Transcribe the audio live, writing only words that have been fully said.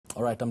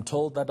All right, I'm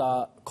told that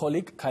our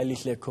colleague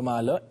Khayelihle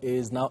Khumalo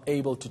is now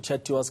able to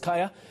chat to us.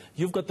 Khaya,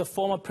 you've got the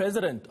former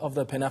president of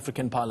the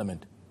Pan-African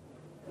Parliament.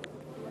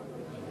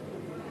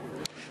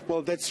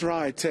 Well, that's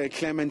right,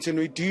 Clement, and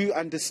we do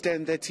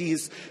understand that he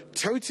is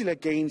totally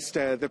against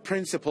the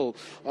principle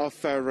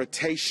of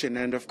rotation.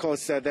 And of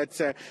course, that's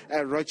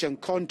Roger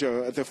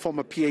Nkodo, the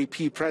former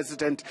PAP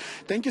president.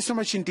 Thank you so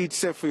much indeed,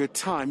 sir, for your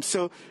time.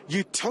 So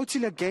you're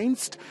totally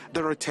against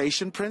the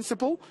rotation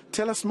principle?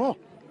 Tell us more.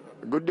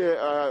 Good day.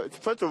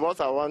 First of all,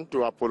 I want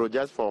to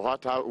apologize for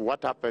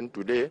what happened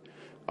today.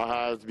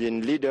 I have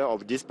been leader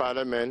of this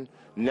parliament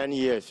 9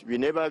 years. We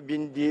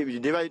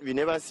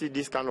never see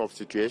this kind of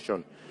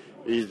situation.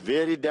 It's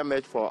very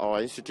damaging for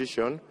our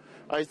institution.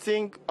 I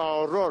think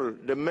our role,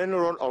 the main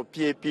role of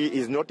PAP,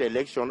 is not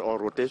election or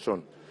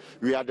rotation.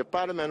 We are the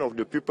parliament of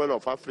the people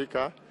of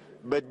Africa,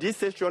 but this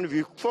session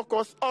we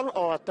focus all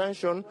our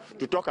attention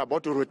to talk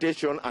about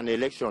rotation and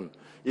election.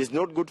 It's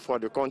not good for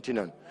the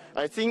continent.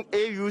 I think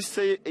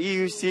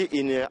AUC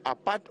in a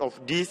part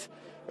of this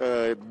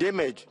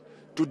damage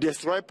to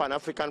destroy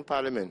Pan-African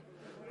Parliament.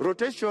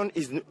 Rotation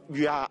is,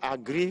 we are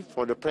agree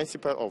for the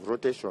principle of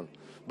rotation.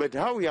 But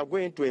how we are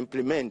going to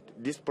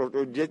implement this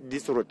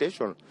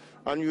rotation?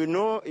 And you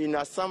know, in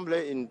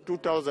Assembly in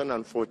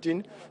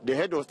 2014, the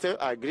head of state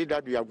agreed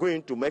that we are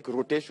going to make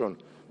rotation.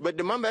 But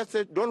the member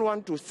states don't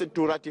want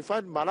to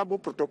ratify the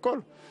Malabo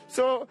Protocol.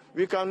 So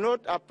we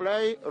cannot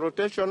apply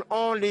rotation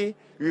only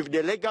with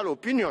the legal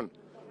opinion.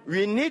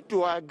 We need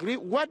to agree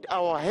what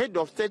our head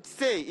of state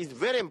say is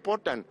very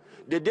important.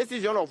 The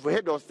decision of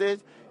head of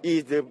state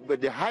is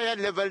the higher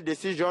level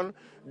decision.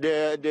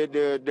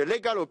 The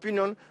legal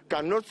opinion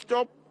cannot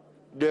stop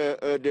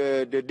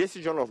the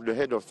decision of the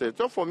head of state.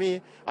 So for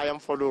me, I am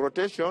for the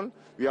rotation.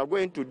 We are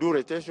going to do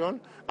rotation.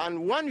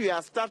 And when we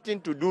are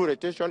starting to do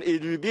rotation,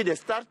 it will be the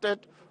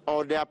started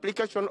or the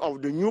application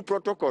of the new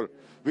protocol.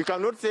 We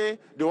cannot say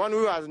the one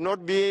who has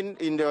not been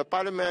in the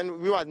parliament,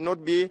 who has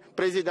not been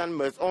president,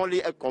 must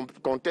only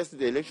contest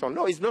the election.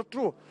 No, it's not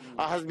true.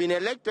 I has been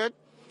elected.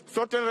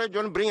 Certain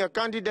region bring a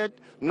candidate,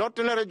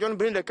 northern region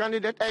bring the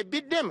candidate, I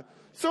beat them.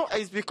 So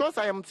it's because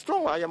I am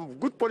strong, I am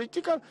good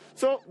political.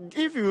 So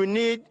if you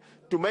need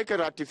to make a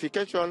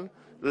ratification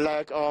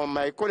like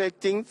my colleague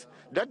thinks,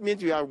 that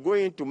means we are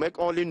going to make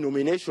only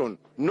nomination,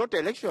 not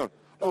election.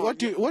 What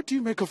do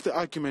you make of the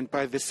argument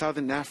by the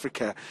Southern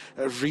Africa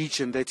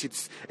region that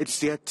it's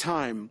their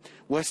time?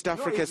 West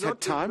Africa's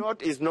had time?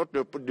 It's not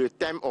the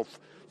time of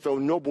so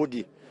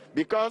nobody.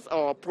 Because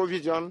our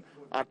provision,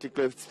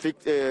 Article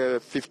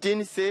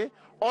 15 say,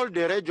 all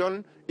the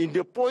region in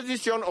the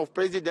position of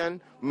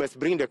president must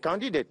bring the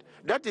candidate.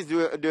 That is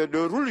the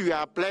rule we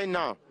are applying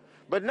now.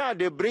 But now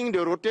they bring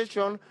the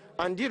rotation,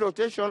 and the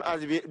rotation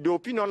has been, the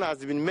opinion has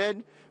been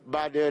made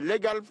by the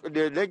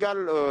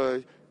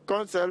legal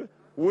council,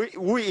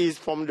 who is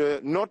from the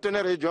northern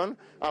region,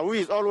 and who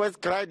is always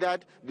cry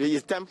that there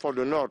is time for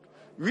the north.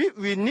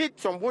 We need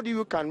somebody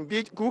who can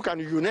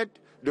unite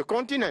the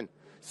continent.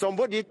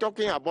 Somebody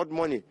talking about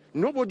money.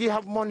 Nobody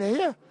have money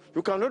here.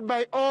 You cannot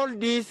buy all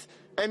these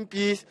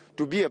MPs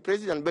to be a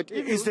president. But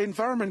is the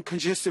environment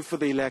conducive for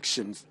the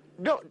elections?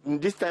 No,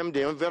 this time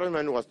the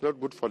environment was not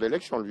good for the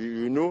election.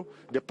 You know,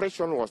 the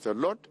pressure was a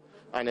lot.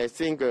 And I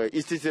think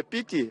it is a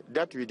pity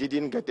that we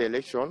didn't get the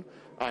election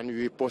and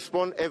we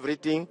postponed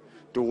everything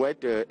to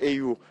wait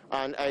AU.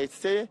 And I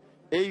say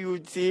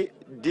AUC,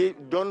 they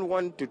don't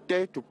want to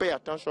pay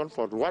attention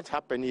for what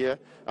happened here,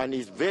 and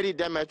it's very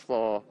damaging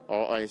for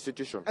our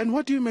institution. And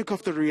what do you make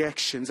of the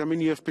reactions? I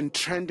mean, you have been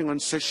trending on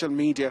social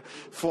media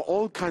for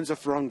all kinds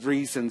of wrong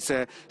reasons.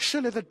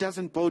 Surely that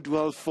doesn't bode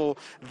well for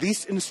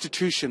this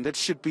institution that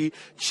should be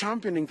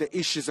championing the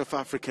issues of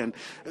African.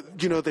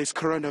 You know, there's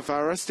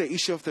coronavirus, the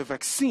issue of the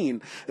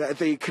vaccine,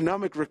 the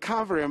economic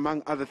recovery,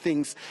 among other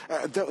things.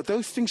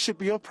 Those things should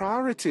be your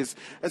priorities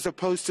as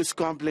opposed to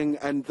squabbling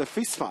and the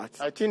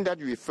fistfights. I think that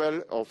we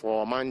fell of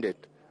our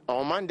mandate.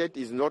 Our mandate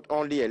is not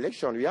only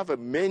election. We have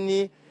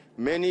many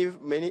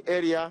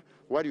areas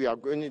where we are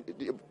going,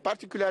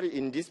 particularly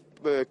in this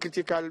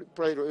critical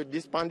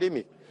this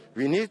pandemic.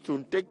 We need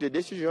to take the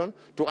decision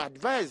to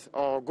advise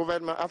our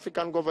government,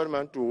 African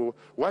government, to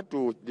what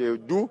to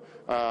do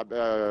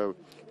to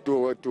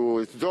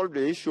solve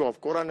the issue of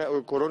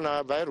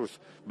coronavirus.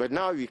 But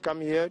now we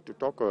come here to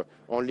talk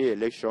only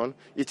election.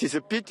 It is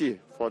a pity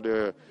for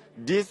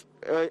this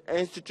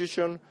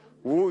institution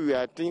who we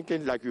are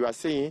thinking, like you are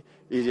saying,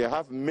 is they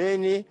have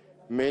many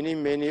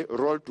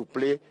role to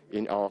play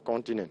in our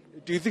continent.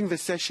 Do you think the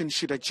session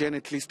should adjourn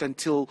at least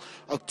until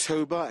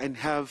October and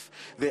have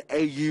the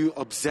AU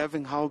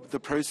observing how the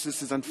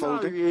process is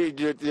unfolding? No,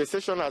 the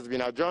session has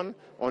been adjourned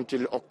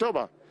until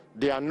October.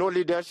 There are no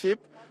leadership.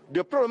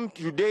 The problem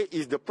today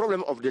is the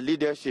problem of the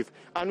leadership.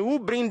 And who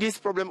bring this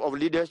problem of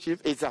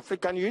leadership is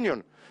African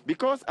Union.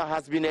 Because I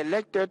has been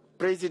elected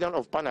president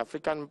of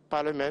Pan-African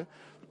Parliament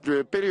to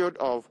a period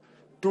of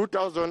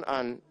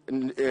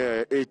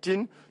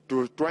 2018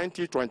 to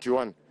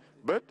 2021.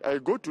 But I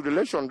go to the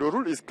election. The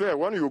rule is clear.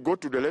 When you go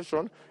to the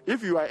election,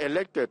 if you are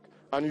elected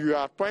and you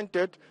are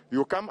appointed,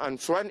 you come and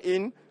sworn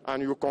in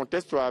and you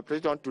contest to our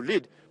president to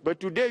lead. But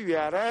today we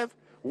arrive,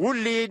 who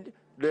lead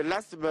the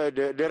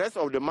rest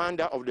of the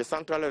mandate of the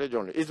central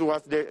region? It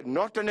was the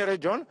northern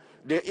region,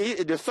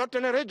 the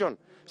southern region.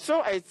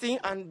 So I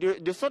think, and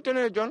the southern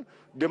region,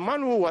 the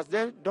man who was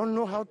there don't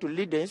know how to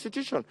lead the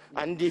institution,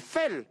 and they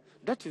fail.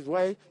 That is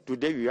why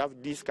today we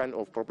have this kind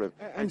of problem.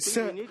 And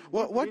sir,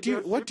 what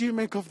do you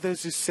make of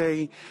those who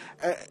say,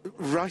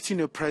 right in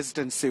your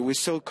presidency, we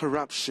saw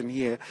corruption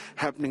here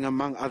happening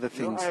among other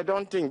things? No, I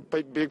don't think,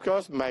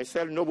 because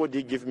myself,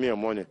 nobody give me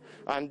money.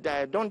 And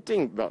I don't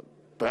think, but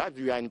perhaps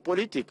we are in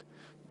politics.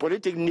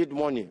 Politics need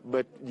money,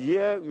 but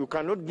here you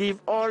cannot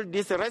give all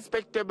these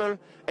respectable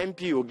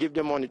MP who give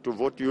them money to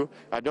vote you.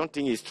 I don't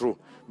think it's true.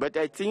 But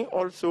I think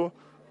also,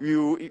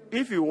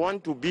 if you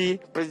want to be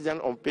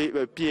president of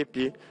PAP,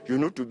 you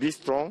need to be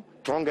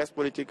strongest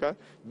political.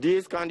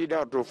 This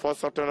candidate for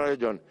certain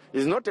region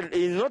is not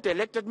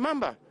elected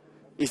member.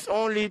 It's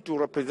only to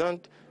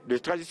represent the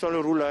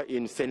traditional ruler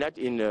in Senate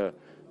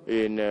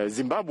in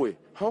Zimbabwe.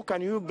 How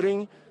can you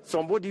bring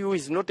somebody who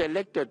is not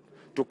elected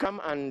to come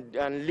and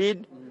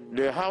lead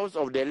the house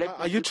of the elected?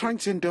 Are you trying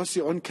to endorse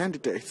your own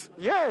candidates?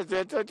 Yes.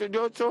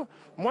 So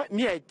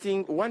I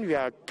think when we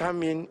are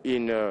coming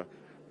in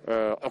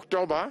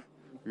October,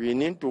 we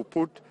need to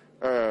put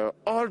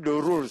all the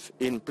rules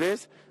in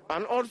place.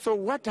 And also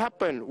what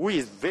happened, which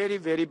is very,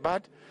 very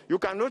bad, you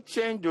cannot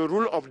change the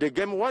rule of the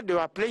game, what they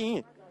are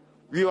playing.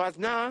 We was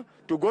now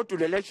to go to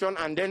the election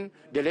and then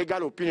the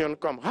legal opinion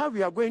come. How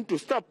we are going to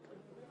stop?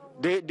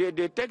 They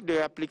take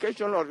the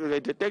application or they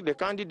take the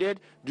candidate,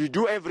 they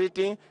do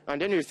everything,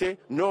 and then you say,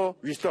 no,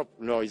 we stop.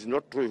 No, it's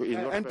not true. It's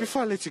not and fair.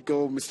 Before I let you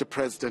go, Mr.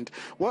 President,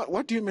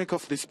 what do you make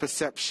of this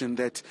perception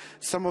that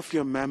some of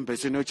your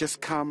members, just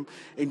come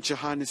in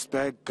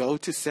Johannesburg, go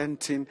to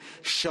Sentin,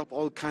 shop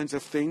all kinds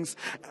of things?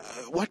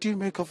 What do you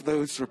make of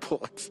those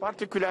reports?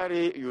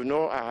 Particularly,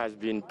 I has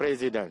been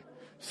president.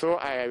 So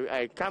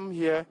I come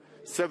here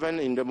 7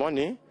 in the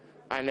morning,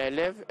 and I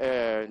left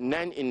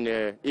 9 in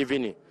the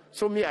evening.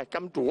 So I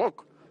come to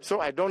work. So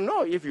I don't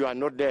know if you are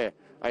not there.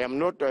 I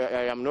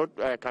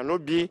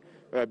cannot be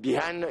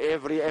behind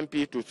every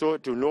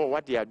MP to know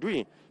what they are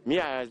doing. I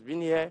has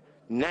been here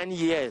 9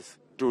 years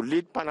to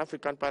lead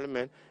Pan-African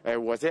Parliament.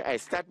 I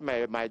start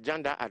my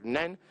agenda at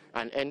 9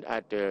 and end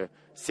at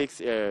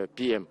 6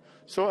 p.m.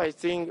 So I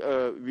think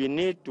we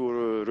need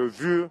to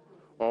review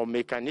our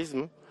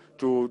mechanism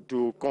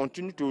to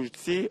continue to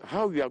see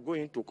how we are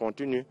going to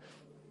continue.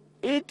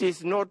 It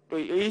is not,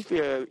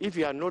 if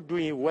you are not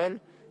doing well,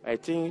 I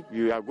think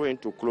we are going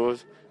to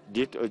close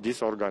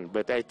this organ.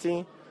 But I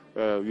think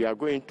we are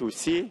going to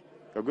see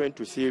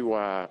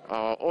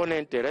our own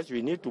interests.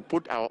 We need to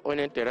put our own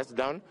interests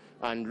down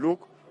and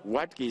look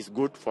what is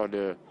good for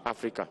the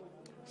Africa.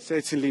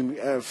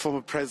 Certainly,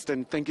 former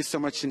President, thank you so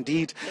much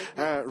indeed.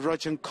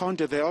 Roger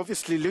Nkodo, they're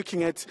obviously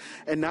looking at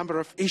a number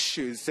of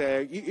issues,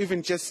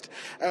 even just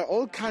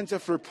all kinds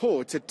of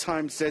reports at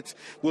times that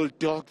will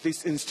dog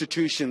this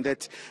institution,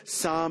 that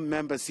some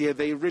members here,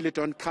 they really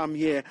don't come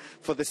here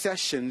for the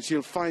sessions.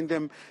 You'll find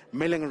them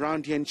milling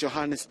around here in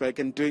Johannesburg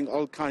and doing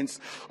all kinds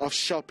of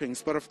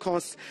shoppings. But of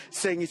course,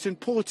 saying it's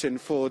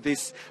important for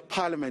this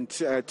parliament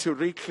to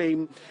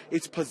reclaim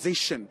its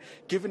position,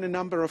 given a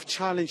number of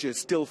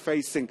challenges still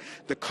facing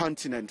the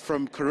continent,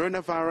 from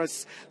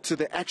coronavirus to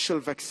the actual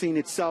vaccine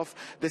itself.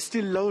 There's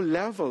still low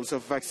levels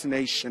of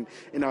vaccination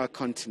in our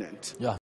continent. Yeah.